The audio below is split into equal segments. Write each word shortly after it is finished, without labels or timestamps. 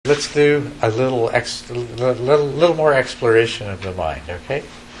let's do a little more exploration of the mind, okay?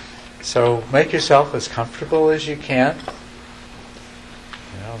 So make yourself as comfortable as you can.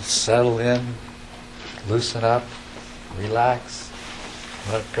 Settle in, loosen up, relax,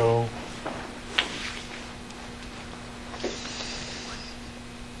 let go.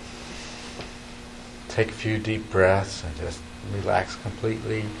 Take a few deep breaths and just relax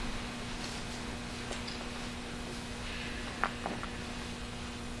completely.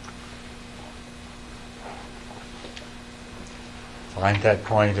 Find that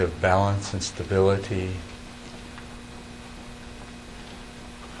point of balance and stability.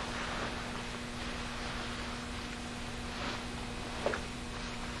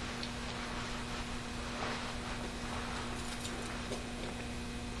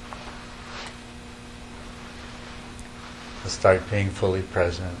 Start being fully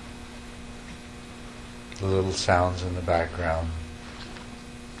present. The little sounds in the background.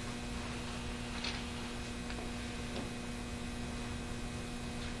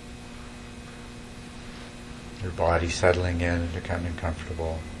 Your body settling in and becoming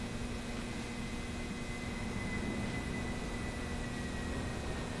comfortable.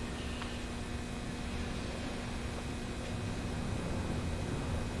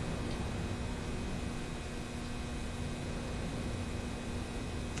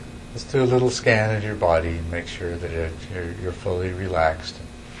 Just do a little scan of your body and make sure that you're fully relaxed.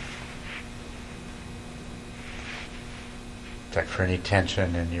 Check for any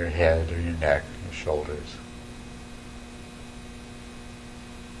tension in your head or your neck, your shoulders.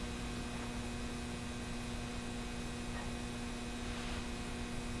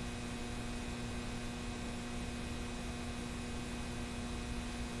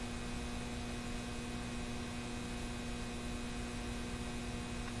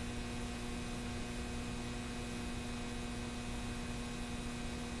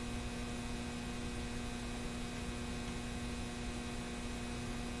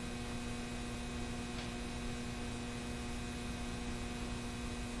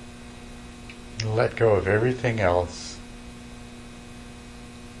 Let go of everything else.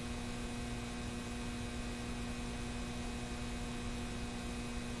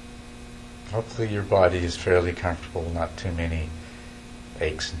 Hopefully your body is fairly comfortable, not too many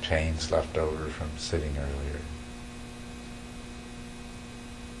aches and pains left over from sitting earlier.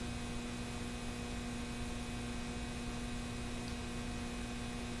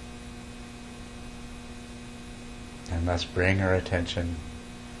 And let's bring our attention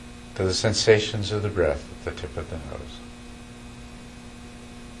to the sensations of the breath at the tip of the nose.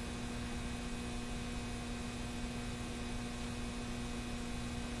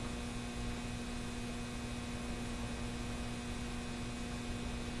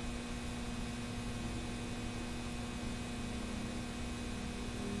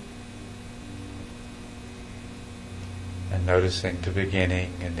 And noticing the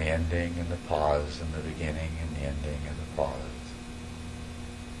beginning and the ending and the pause and the beginning and the ending and the pause.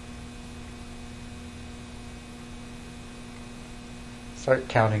 Start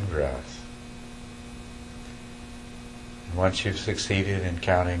counting breaths. And once you've succeeded in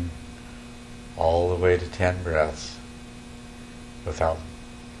counting all the way to 10 breaths without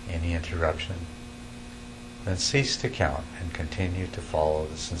any interruption, then cease to count and continue to follow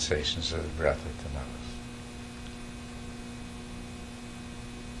the sensations of the breath at the nose.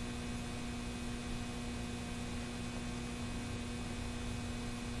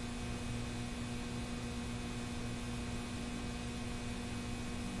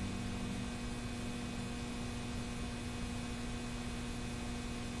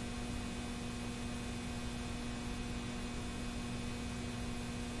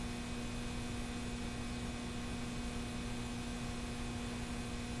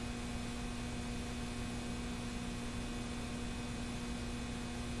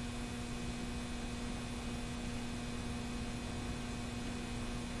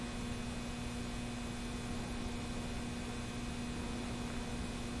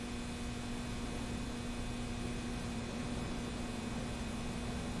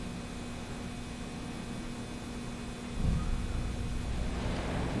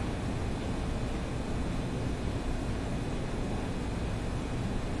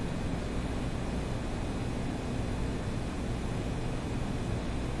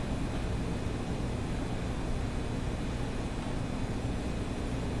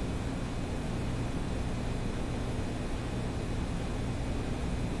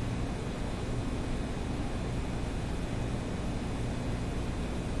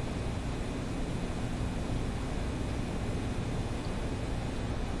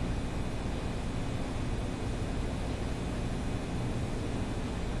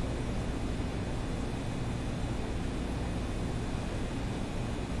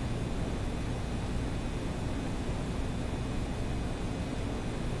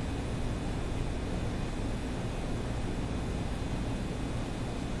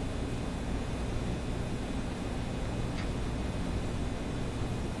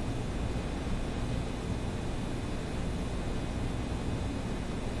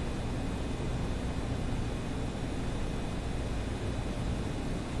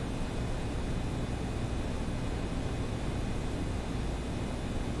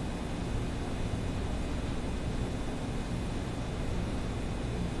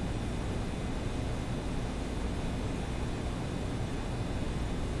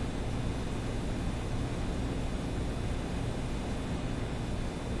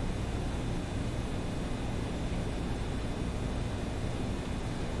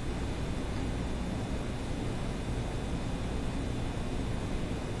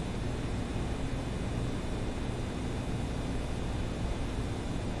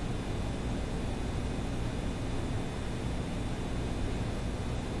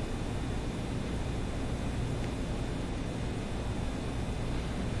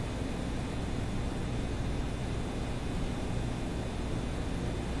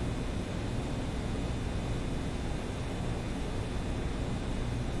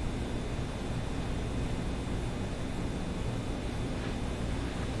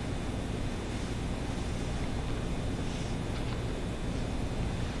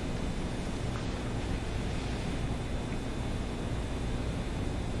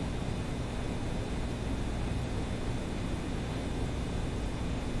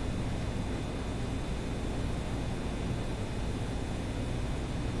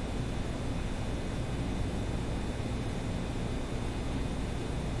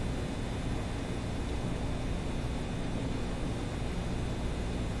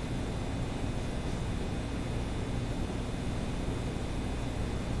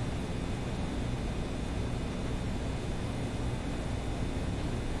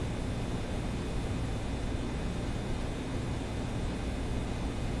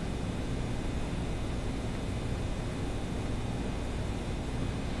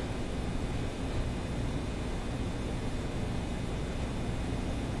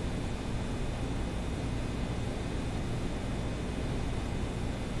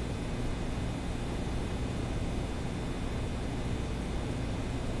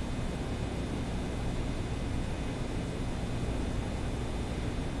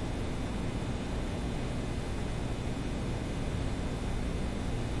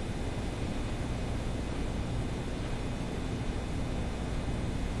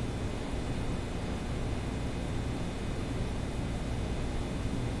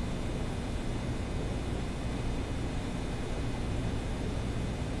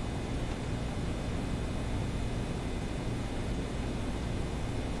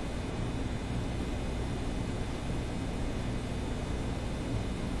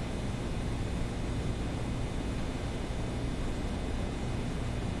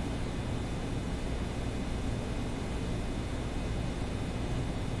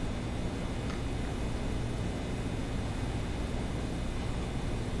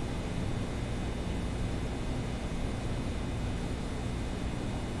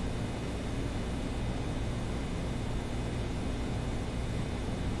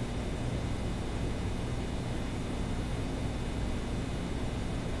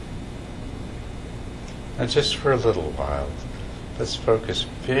 Now just for a little while, let's focus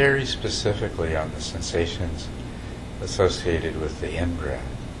very specifically on the sensations associated with the in-breath.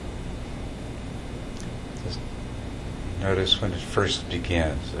 Just notice when it first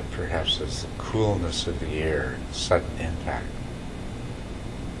begins that perhaps it's the coolness of the air, sudden impact.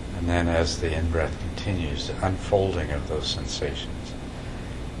 And then as the in-breath continues, the unfolding of those sensations.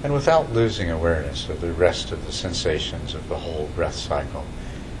 And without losing awareness of the rest of the sensations of the whole breath cycle,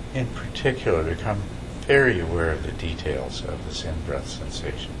 in particular become very aware of the details of this in-breath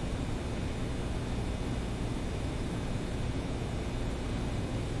sensation.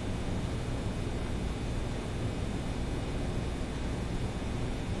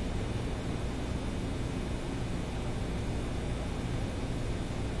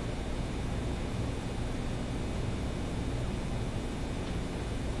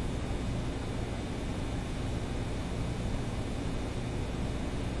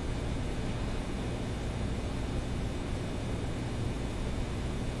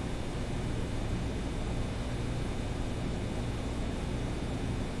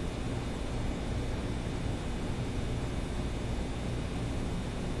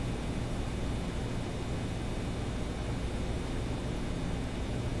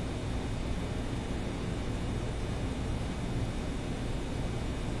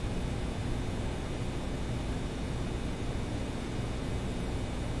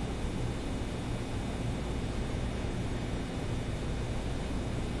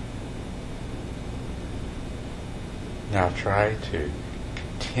 Now try to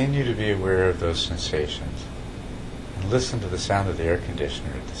continue to be aware of those sensations and listen to the sound of the air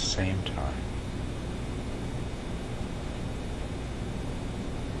conditioner at the same time.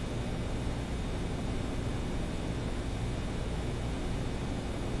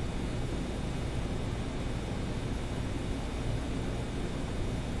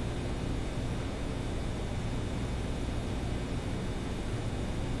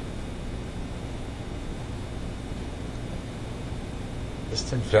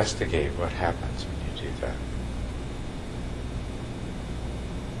 Just investigate what happens when you do that.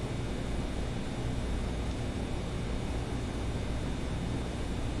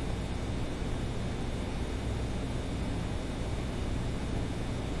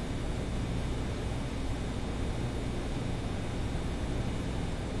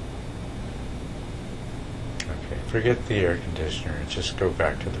 Okay, forget the air conditioner and just go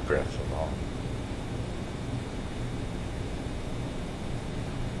back to the breath alone.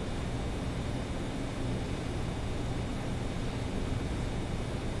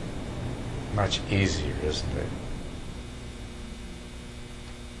 Much easier, isn't it?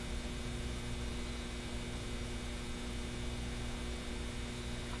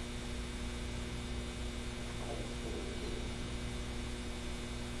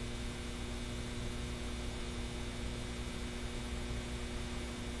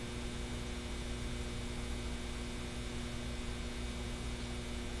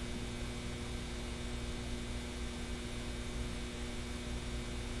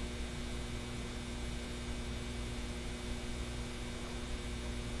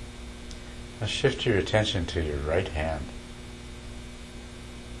 Now shift your attention to your right hand.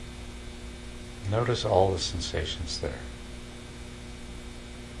 Notice all the sensations there.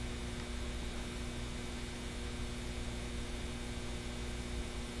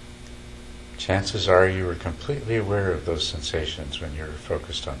 Chances are you were completely aware of those sensations when you were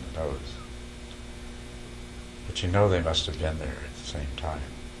focused on the nose. But you know they must have been there at the same time.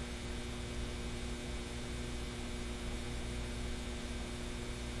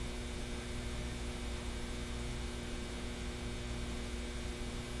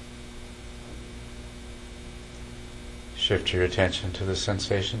 Shift your attention to the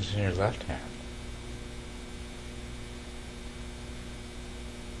sensations in your left hand.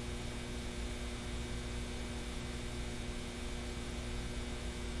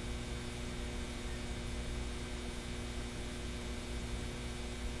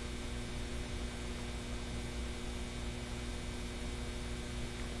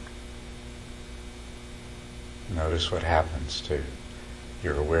 Notice what happens to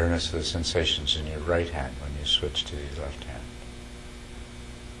your awareness of the sensations in your right hand when you switch to the left hand.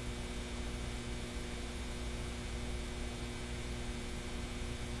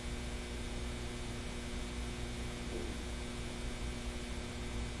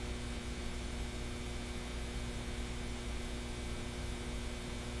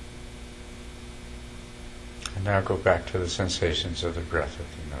 And now go back to the sensations of the breath of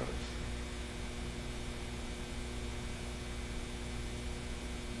the nose.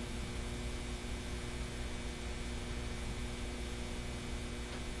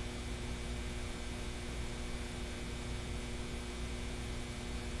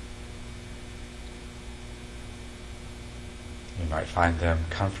 might find them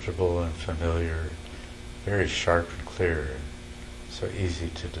comfortable and familiar, very sharp and clear, so easy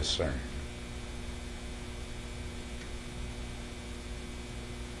to discern.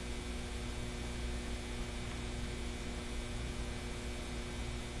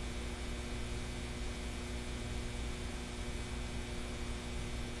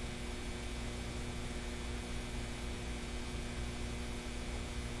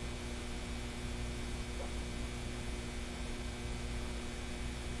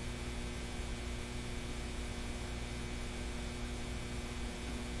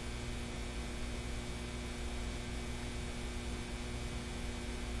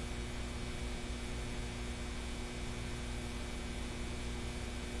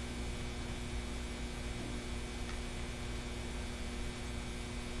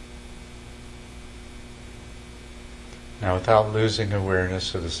 Now, without losing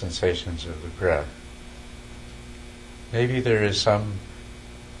awareness of the sensations of the breath, maybe there is some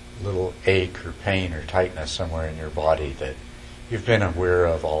little ache or pain or tightness somewhere in your body that you've been aware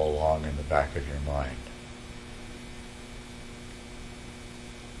of all along in the back of your mind.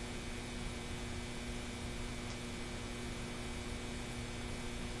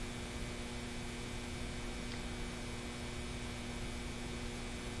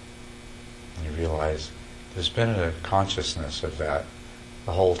 And you realize there's been a consciousness of that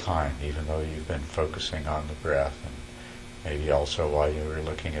the whole time, even though you've been focusing on the breath and maybe also while you were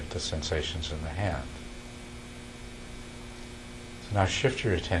looking at the sensations in the hand. So now shift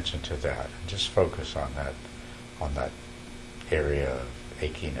your attention to that and just focus on that area of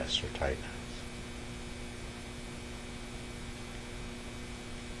achiness or tightness.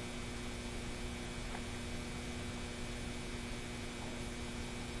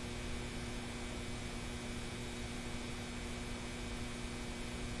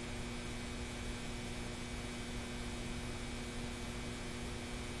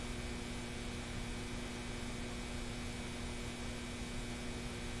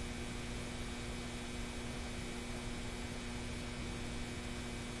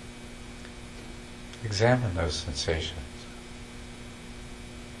 Examine those sensations,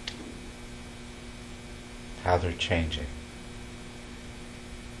 how they're changing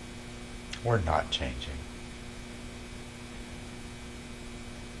or not changing.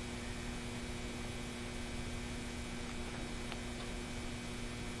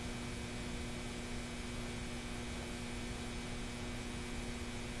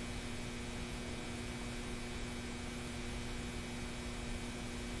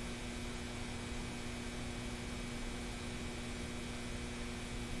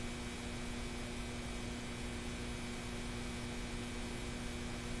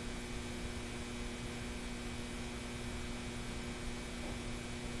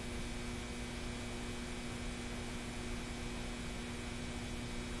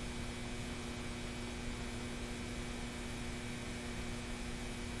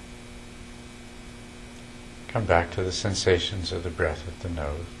 Come back to the sensations of the breath at the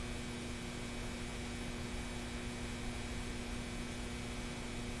nose.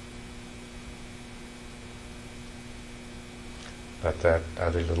 Let that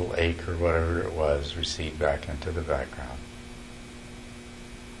other little ache or whatever it was recede back into the background.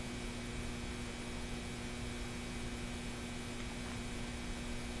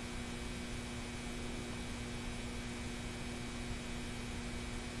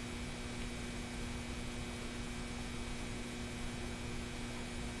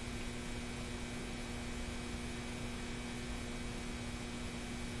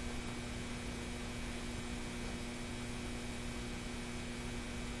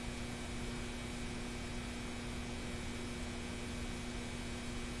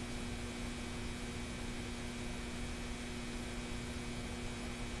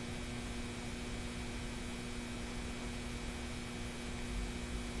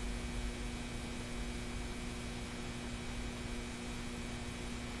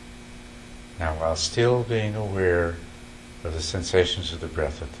 Now, while still being aware of the sensations of the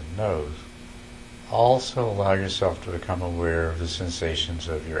breath at the nose, also allow yourself to become aware of the sensations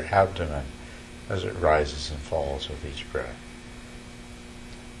of your abdomen as it rises and falls with each breath.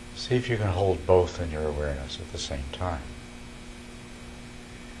 See if you can hold both in your awareness at the same time.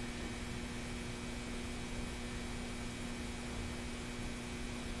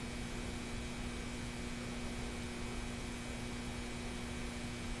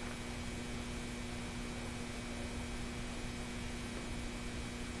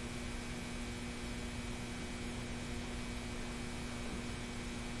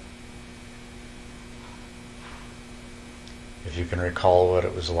 If you can recall what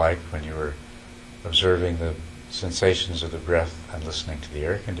it was like when you were observing the sensations of the breath and listening to the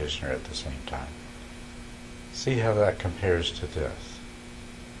air conditioner at the same time. See how that compares to this,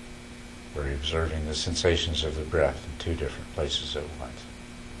 where you're observing the sensations of the breath in two different places at once.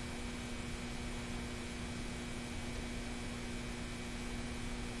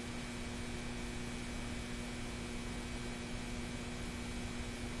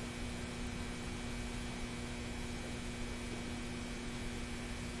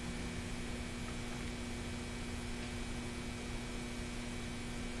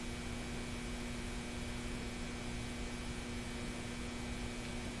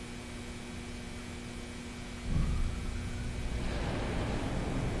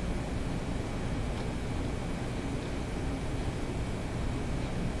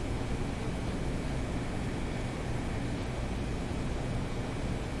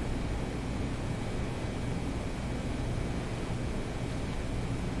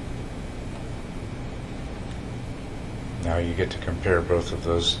 Now you get to compare both of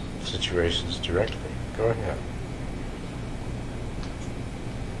those situations directly. Go ahead.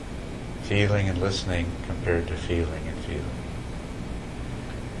 Feeling and listening compared to feeling and feeling.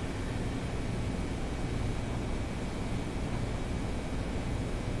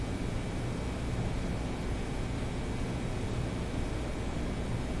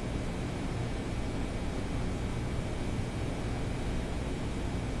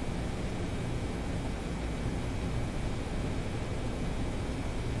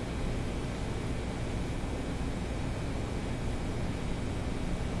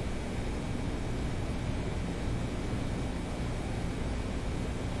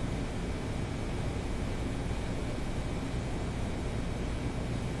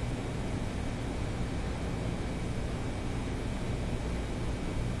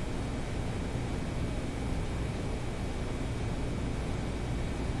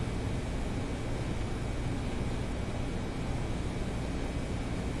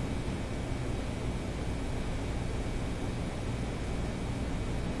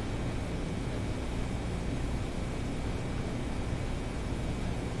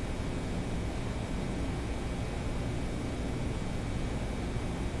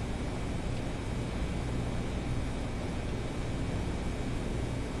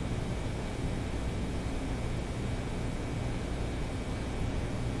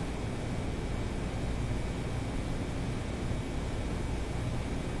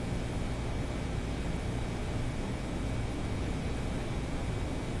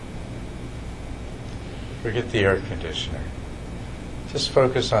 Forget the air conditioner. Just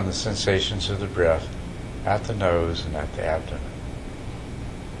focus on the sensations of the breath at the nose and at the abdomen.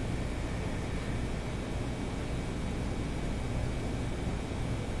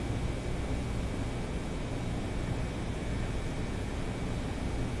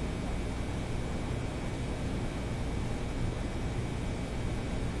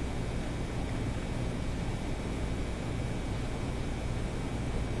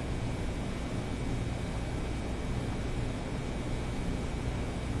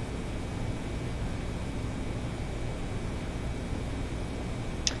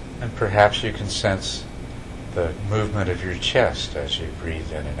 And perhaps you can sense the movement of your chest as you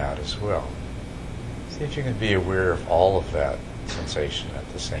breathe in and out as well. See if you can be aware of all of that sensation at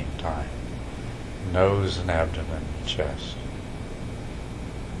the same time. Nose and abdomen and chest.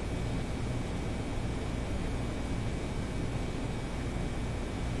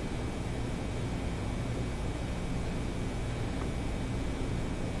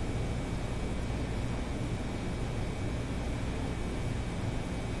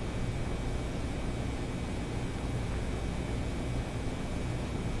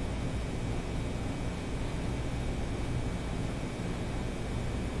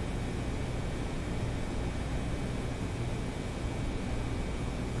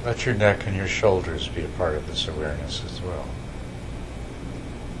 Let your neck and your shoulders be a part of this awareness as well.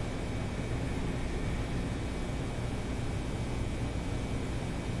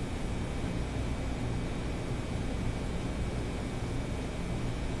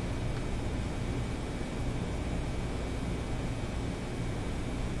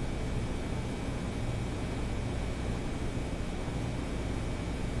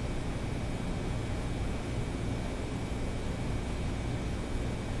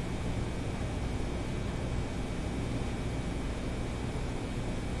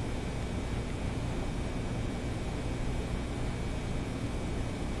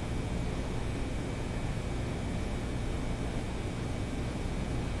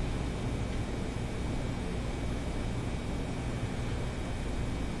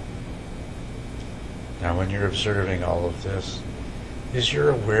 Now when you're observing all of this, Is your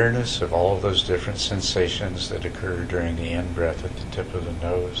awareness of all of those different sensations that occur during the in-breath at the tip of the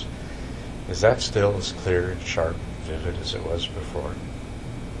nose, is that still as clear and sharp and vivid as it was before?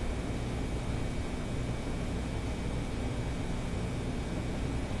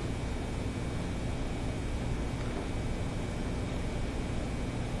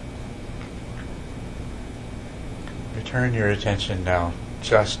 Return your attention now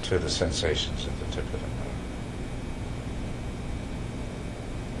just to the sensations at the tip of the nose.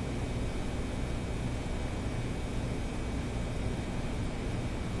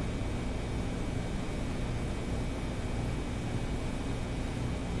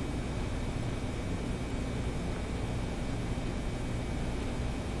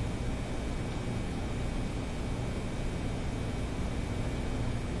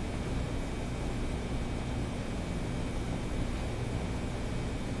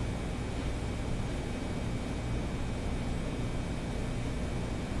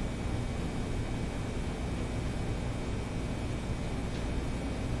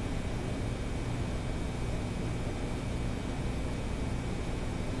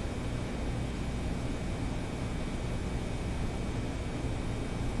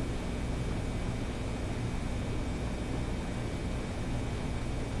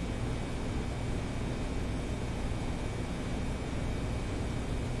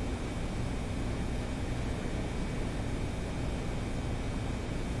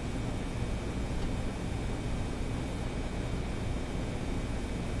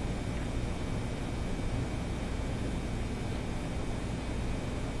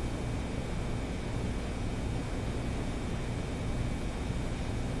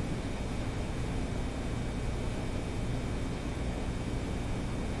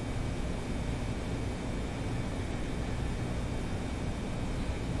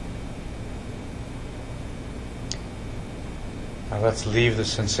 Now let's leave the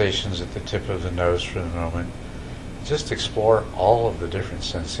sensations at the tip of the nose for the moment. Just explore all of the different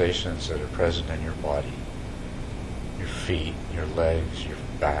sensations that are present in your body. Your feet, your legs, your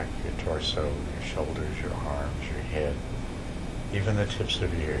back, your torso, your shoulders, your arms, your head, even the tips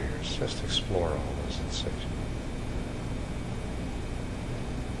of your ears. Just explore all those sensations.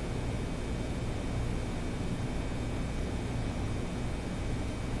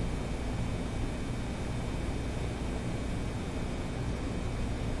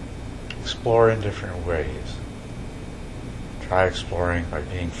 Explore in different ways. Try exploring by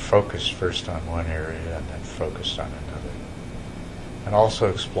being focused first on one area and then focused on another. And also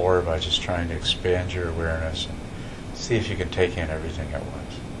explore by just trying to expand your awareness and see if you can take in everything at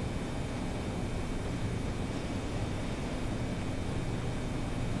once.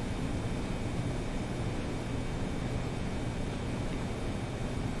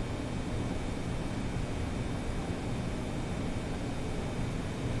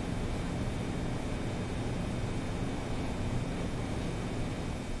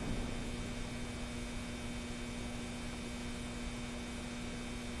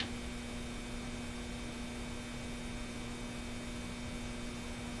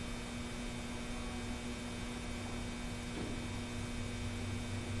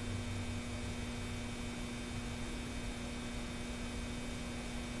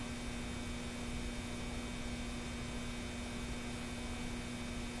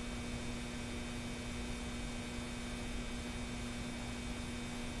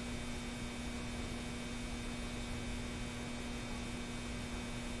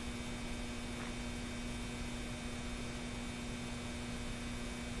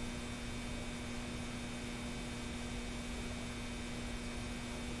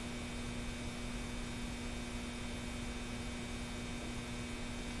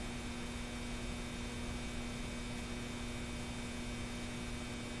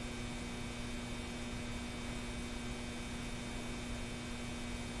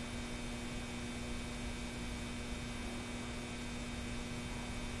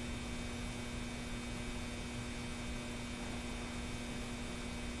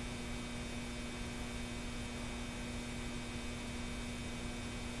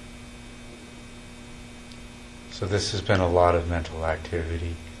 So this has been a lot of mental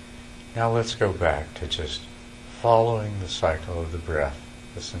activity. Now let's go back to just following the cycle of the breath,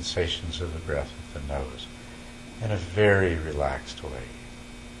 the sensations of the breath at the nose, in a very relaxed way.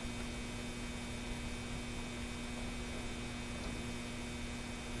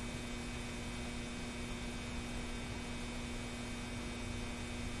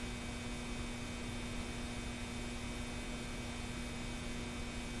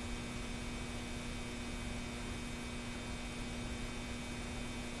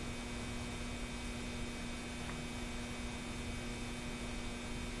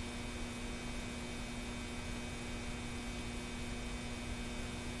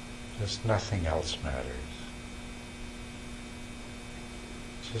 Because nothing else matters.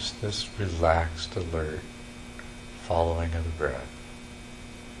 Just this relaxed, alert following of the breath.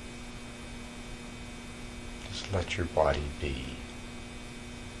 Just let your body be.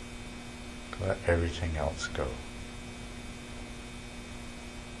 Let everything else go.